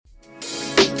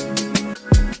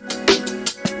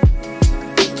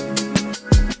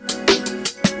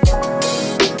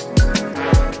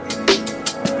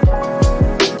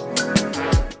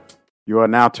are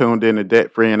now tuned in to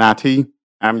Debt Free in IT.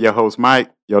 I'm your host,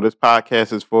 Mike. This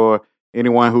podcast is for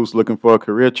anyone who's looking for a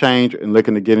career change and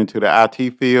looking to get into the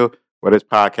IT field. Well, this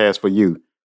podcast for you.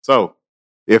 So,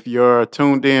 if you're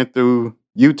tuned in through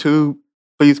YouTube,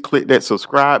 please click that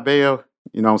subscribe bell.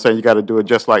 You know what I'm saying? You got to do it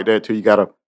just like that too. You got to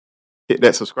hit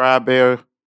that subscribe bell.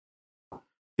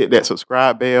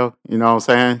 You know what I'm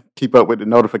saying? Keep up with the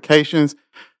notifications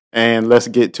and let's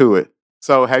get to it.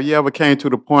 So, have you ever came to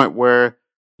the point where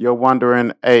you're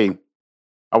wondering, hey,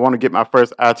 I want to get my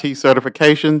first IT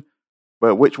certification,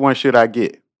 but which one should I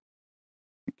get?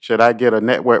 Should I get a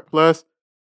Network Plus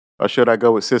or should I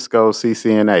go with Cisco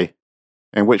CCNA?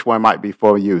 And which one might be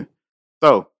for you?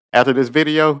 So, after this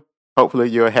video, hopefully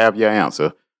you'll have your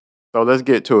answer. So, let's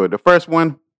get to it. The first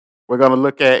one we're going to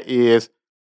look at is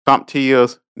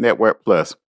CompTIA's Network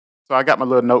Plus. So, I got my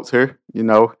little notes here,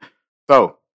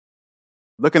 So,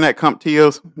 looking at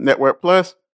CompTIA's Network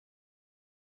Plus,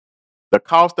 the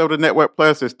cost of the Network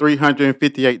Plus is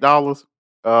 $358.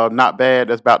 Not bad.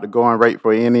 That's about the going rate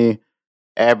for any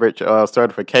average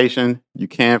certification. You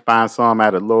can find some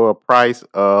at a lower price.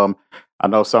 I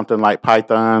know something like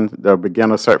Python, the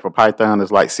beginner cert for Python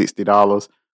is like $60.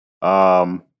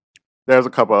 There's a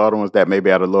couple other ones that may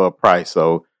be at a lower price.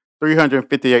 So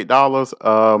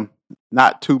 $358,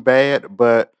 not too bad.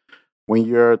 But when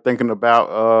you're thinking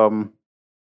about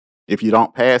if you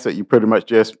don't pass it, you pretty much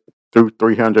just threw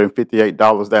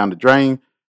 $358 down the drain.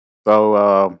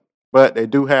 So, but they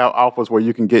do have offers where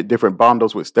you can get different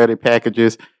bundles with study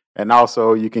packages, and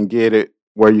also you can get it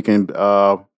where you can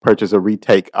purchase a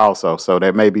retake also. So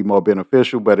that may be more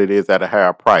beneficial, but it is at a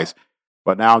higher price.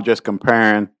 But now I'm just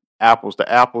comparing apples to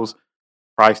apples,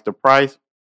 price to price,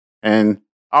 and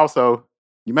also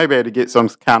you may be able to get some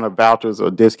kind of vouchers or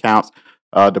discounts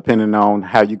depending on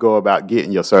how you go about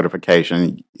getting your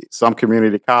certification. Some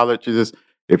community colleges,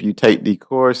 if you take the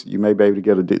course, you may be able to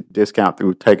get a discount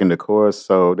through taking the course.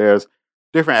 So there's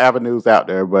different avenues out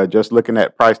there, but just looking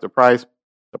at price to price,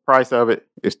 the price of it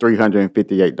is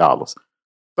 $358.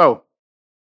 So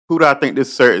who do I think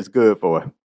this cert is good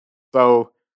for?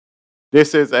 So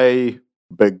this is a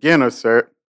beginner cert.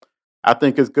 I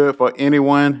think it's good for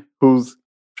anyone who's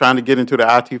trying to get into the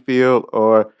IT field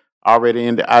or already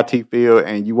in the IT field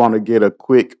and you want to get a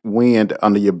quick win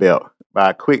under your belt.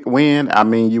 By a quick win, I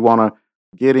mean you want to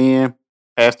get in,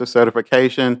 pass the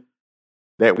certification,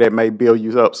 that may build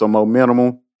you up some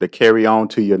momentum to carry on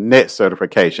to your next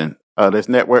certification. This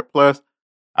Network Plus,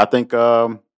 I think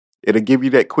it'll give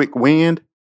you that quick win,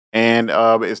 and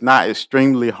it's not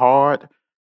extremely hard,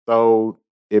 so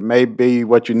it may be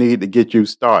what you need to get you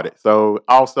started. So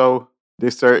also,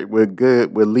 this cert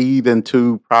will lead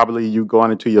into probably you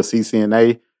going into your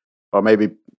CCNA or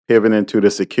maybe pivoting into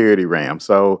the security realm.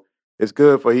 So it's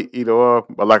good for either or,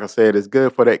 but like I said, it's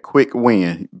good for that quick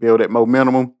win. Build that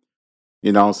momentum,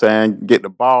 you know what I'm saying? Get the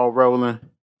ball rolling,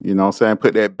 you know what I'm saying?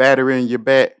 Put that battery in your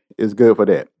back. It's good for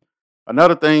that.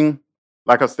 Another thing,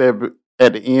 like I said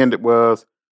at the end,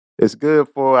 it's good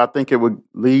for, I think it would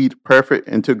lead perfect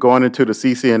into going into the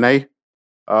CCNA.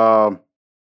 The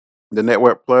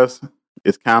Network Plus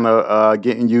is kind of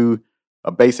getting you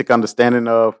a basic understanding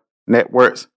of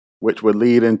networks, which would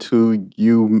lead into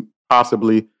you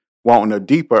possibly wanting a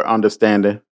deeper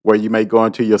understanding where you may go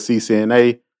into your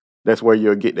CCNA. That's where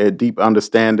you'll get that deep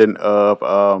understanding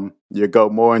of, you go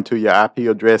more into your IP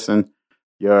addressing,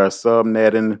 your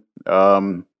subnetting,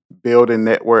 building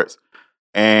networks,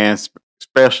 and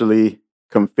especially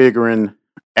configuring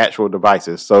actual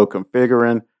devices. So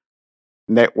configuring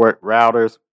network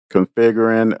routers,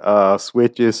 configuring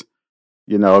switches,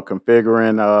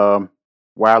 configuring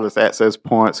wireless access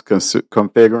points,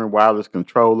 configuring wireless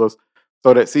controllers.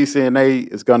 So that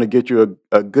CCNA is going to get you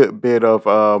a good bit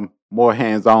of more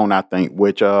hands-on, I think,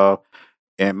 which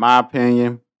in my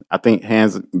opinion, I think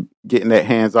getting that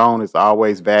hands-on is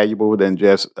always valuable than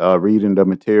just reading the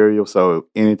material. So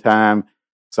anytime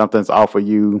something offers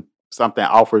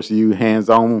you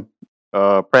hands-on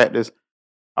practice,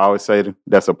 I always say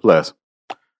that's a plus.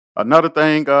 Another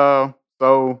thing,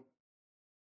 so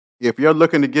if you're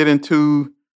looking to get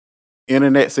into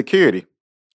internet security,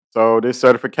 so this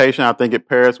certification, I think it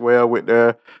pairs well with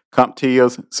the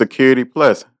CompTIA's Security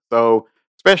Plus. So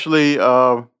especially,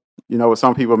 what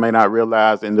some people may not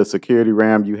realize in the security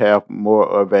realm, you have more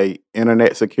of a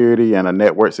internet security and a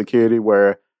network security,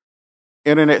 where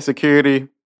internet security,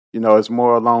 is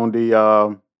more along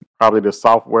the probably the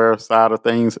software side of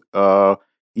things,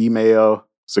 email,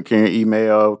 securing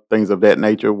email, things of that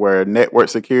nature, where network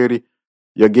security,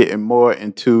 you're getting more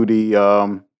into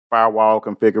the firewall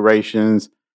configurations,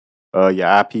 your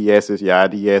IPSs, your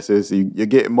IDSs. You're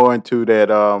getting more into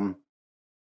that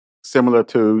similar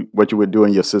to what you would do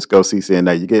in your Cisco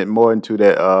CCNA. You get more into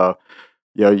that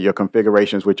your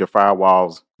configurations with your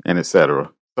firewalls and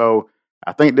etc. So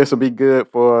I think this will be good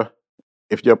for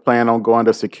if you're planning on going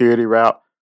the security route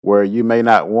where you may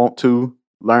not want to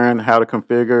learn how to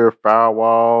configure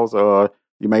firewalls, or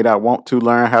you may not want to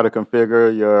learn how to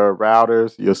configure your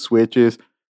routers, your switches,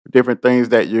 different things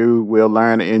that you will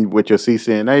learn in with your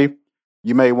CCNA.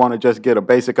 You may want to just get a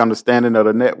basic understanding of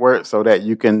the network so that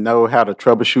you can know how to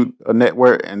troubleshoot a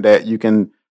network and that you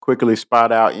can quickly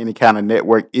spot out any kind of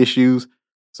network issues.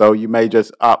 So you may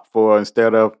just opt for,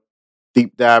 instead of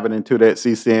deep diving into that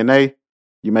CCNA,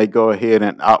 you may go ahead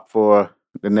and opt for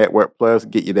the Network Plus,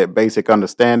 get you that basic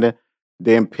understanding,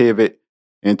 then pivot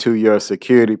into your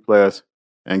Security Plus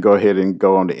and go ahead and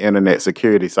go on the internet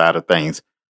security side of things.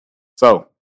 So,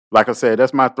 like I said,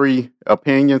 that's my 3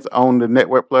 opinions on the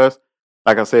Network Plus.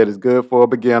 Like I said, it's good for a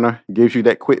beginner, gives you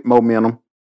that quick momentum.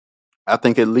 I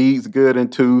think it leads good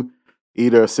into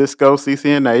either a Cisco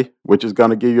CCNA, which is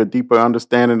going to give you a deeper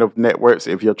understanding of networks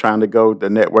if you're trying to go the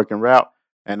networking route.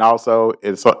 And also,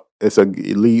 it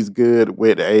leads good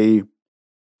with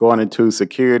going into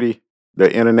security,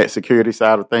 the internet security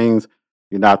side of things.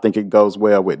 I think it goes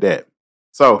well with that.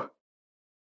 So,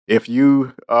 if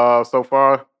you so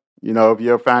far, if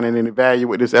you're finding any value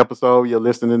with this episode, you're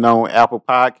listening on Apple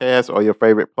Podcasts or your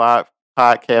favorite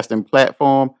podcasting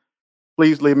platform,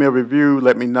 please leave me a review.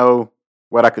 Let me know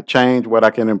what I could change, what I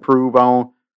can improve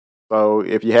on. So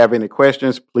if you have any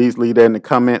questions, please leave that in the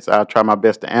comments. I'll try my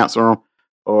best to answer them,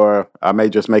 or I may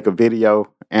just make a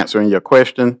video answering your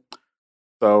question.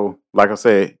 So like I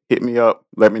said, hit me up.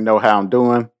 Let me know how I'm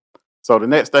doing. So the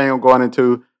next thing I'm going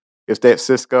into is that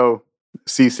Cisco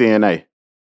CCNA.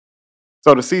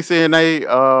 So the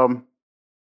CCNA,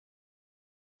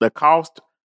 the cost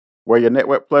where your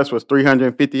Network Plus was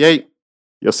 $358,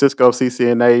 your Cisco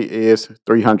CCNA is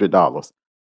 $300.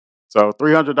 So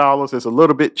 $300 is a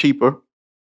little bit cheaper.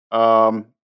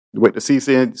 With the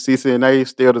CCNA,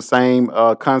 still the same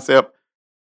concept.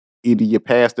 Either you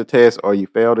pass the test or you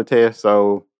fail the test.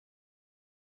 So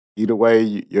either way,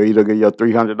 you're either your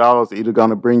 $300 either going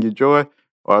to bring you joy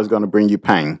or it's going to bring you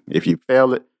pain. If you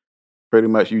fail it, pretty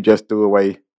much you just threw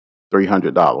away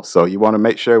 $300. So you want to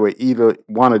make sure with either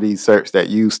one of these certs that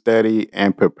you study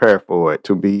and prepare for it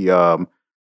to be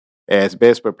as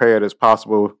best prepared as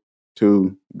possible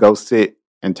to go sit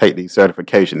and take these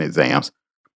certification exams.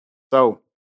 So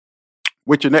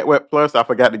with your Network Plus, I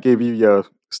forgot to give you your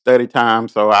study time.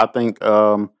 So I think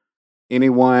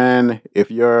anyone, if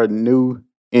you're new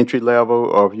entry level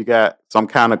or if you got some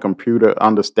kind of computer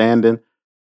understanding,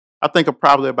 I think of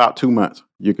probably about 2 months.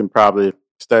 You can probably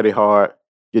study hard,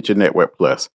 get your Network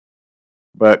Plus.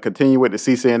 But continue with the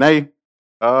CCNA.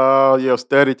 Your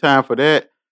study time for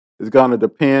that is going to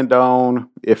depend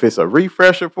on if it's a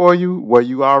refresher for you, where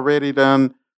you already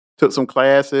took some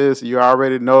classes, you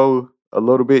already know a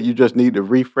little bit, you just need to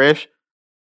refresh.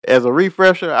 As a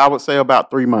refresher, I would say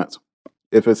about 3 months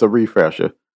if it's a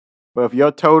refresher. But if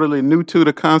you're totally new to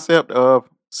the concept of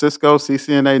Cisco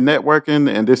CCNA networking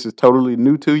and this is totally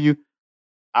new to you,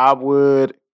 I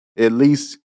would at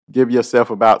least give yourself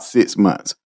about 6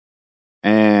 months.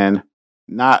 And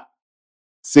not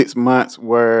 6 months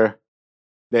where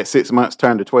that 6 months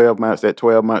turn to 12 months, that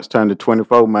 12 months turn to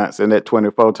 24 months, and that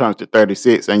 24 turns to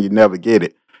 36, and you never get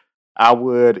it. I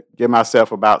would give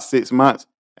myself about 6 months,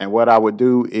 and what I would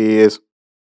do is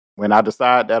when I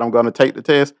decide that I'm going to take the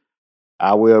test,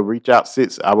 I will reach out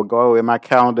I will go in my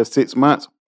calendar 6 months,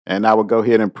 and I will go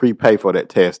ahead and prepay for that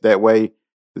test. That way,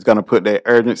 it's going to put that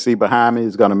urgency behind me.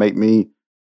 It's going to make me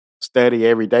study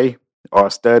every day or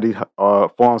study or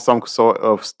form some sort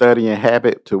of studying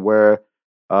habit to where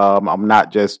I'm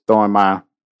not just throwing my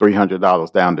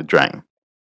 $300 down the drain.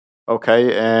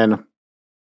 Okay, and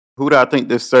who do I think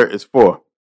this cert is for?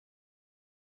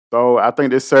 So I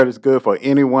think this cert is good for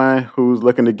anyone who's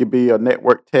looking to be a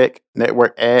network tech,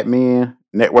 network admin,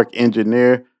 network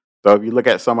engineer. So if you look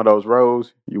at some of those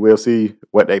roles, you will see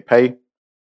what they pay.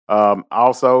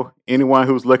 Also, anyone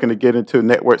who's looking to get into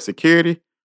network security,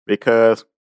 because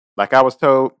like I was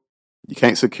told, you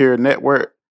can't secure a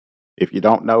network if you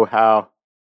don't know how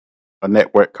a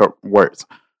network works.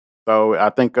 So I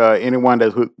think anyone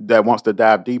that wants to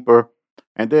dive deeper,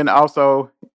 and then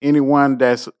also anyone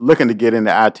that's looking to get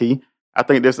into IT, I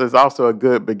think this is also a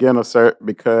good beginner cert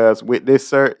because with this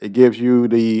cert, it gives you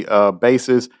the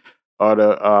basis or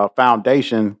the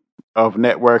foundation of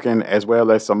networking as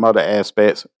well as some other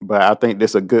aspects. But I think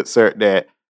this is a good cert that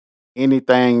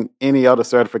any other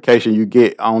certification you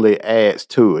get only adds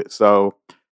to it. So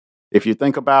if you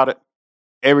think about it,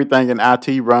 everything in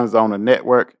IT runs on a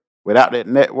network. Without that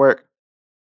network,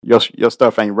 your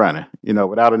stuff ain't running.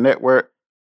 Without a network,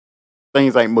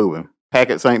 things ain't moving.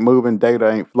 Packets ain't moving,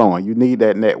 data ain't flowing. You need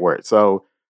that network. So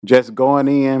just going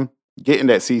in, getting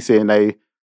that CCNA,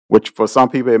 which for some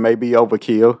people it may be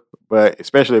overkill, but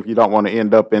especially if you don't want to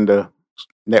end up in the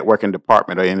networking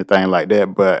department or anything like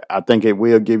that. But I think it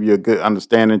will give you a good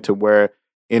understanding to where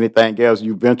anything else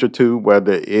you venture to,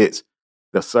 whether it's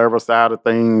the server side of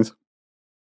things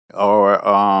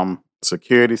or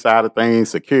security side of things.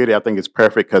 Security, I think, is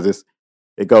perfect because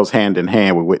it goes hand in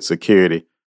hand with security.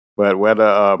 But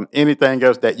whether anything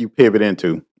else that you pivot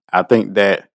into, I think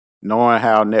that knowing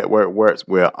how network works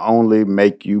will only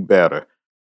make you better.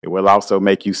 It will also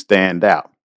make you stand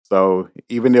out. So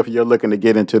even if you're looking to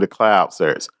get into the cloud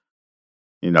search,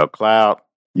 cloud,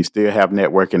 you still have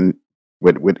networking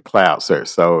with cloud search.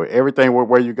 So everything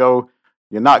where you go,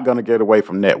 you're not going to get away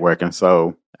from networking.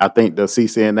 So I think the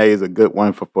CCNA is a good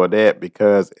one for that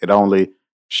because it only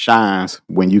shines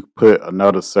when you put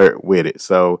another cert with it.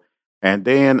 So, and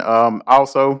then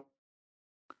also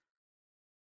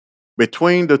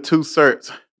between the two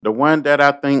certs, the one that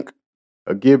I think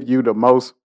will give you the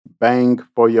most bang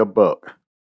for your buck,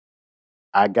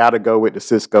 I got to go with the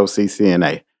Cisco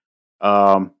CCNA.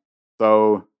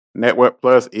 So Network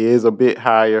Plus is a bit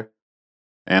higher,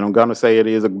 and I'm going to say it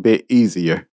is a bit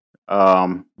easier.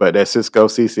 But that Cisco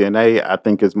CCNA, I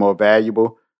think, is more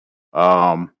valuable.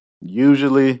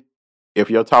 Usually, if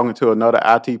you're talking to another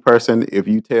IT person, if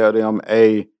you tell them,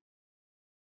 hey,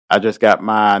 I just got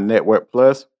my Network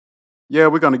Plus, yeah,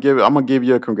 I'm going to give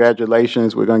you a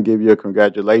congratulations. We're going to give you a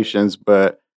congratulations.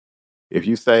 But if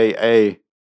you say, hey,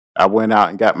 I went out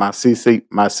and got my Cisco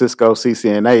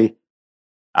CCNA,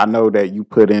 I know that you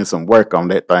put in some work on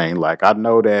that thing. Like I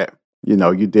know that,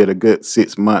 you did a good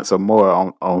 6 months or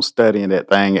more on studying that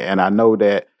thing. And I know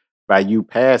that by you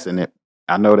passing it,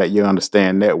 I know that you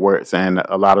understand networks. And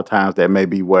a lot of times that may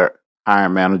be what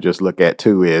hiring managers look at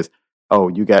too is, oh,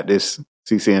 you got this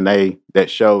CCNA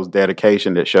that shows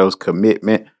dedication, that shows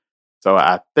commitment. So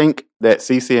I think that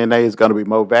CCNA is going to be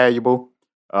more valuable.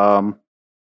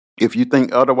 If you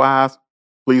think otherwise,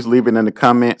 please leave it in the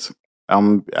comments.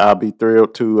 I'll be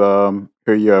thrilled to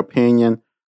hear your opinion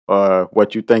or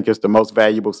what you think is the most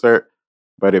valuable cert.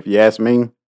 But if you ask me,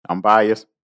 I'm biased.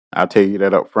 I'll tell you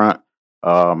that up front.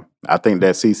 I think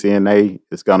that CCNA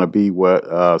is going to be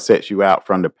what sets you out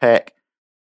from the pack.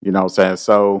 You know what I'm saying?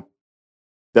 So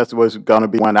that's what's going to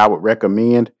be one I would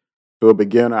recommend to a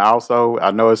beginner also.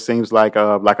 I know it seems like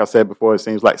I said before, it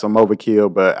seems like some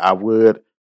overkill, but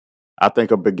I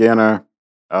think a beginner,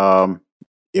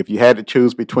 if you had to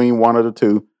choose between one of the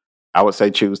two, I would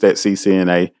say choose that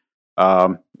CCNA.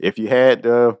 If you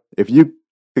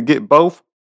could get both,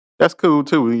 that's cool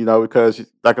too, because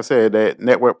like I said, that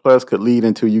Network Plus could lead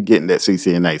into you getting that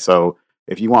CCNA. So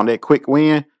if you want that quick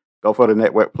win, go for the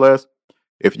Network Plus.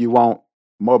 If you want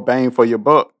more bang for your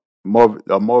buck,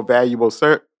 a more valuable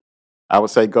cert, I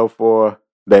would say go for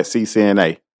that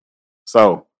CCNA.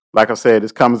 So, like I said,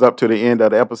 this comes up to the end of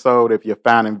the episode. If you're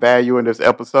finding value in this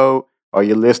episode or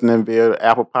you're listening via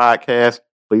Apple Podcasts,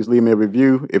 please leave me a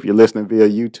review. If you're listening via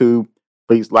YouTube,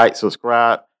 please like,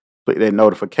 subscribe, click that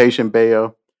notification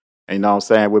bell. And you know what I'm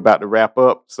saying? We're about to wrap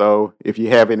up. So if you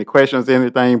have any questions or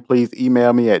anything, please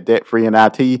email me at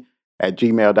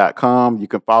debtfreeinit@gmail.com. You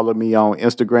can follow me on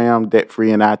Instagram,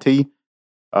 debtfreeinit.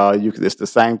 It's the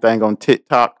same thing on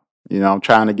TikTok. I'm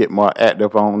trying to get more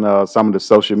active on some of the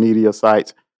social media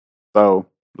sites. So,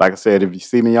 like I said, if you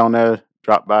see me on there,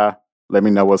 drop by, let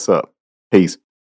me know what's up. Peace.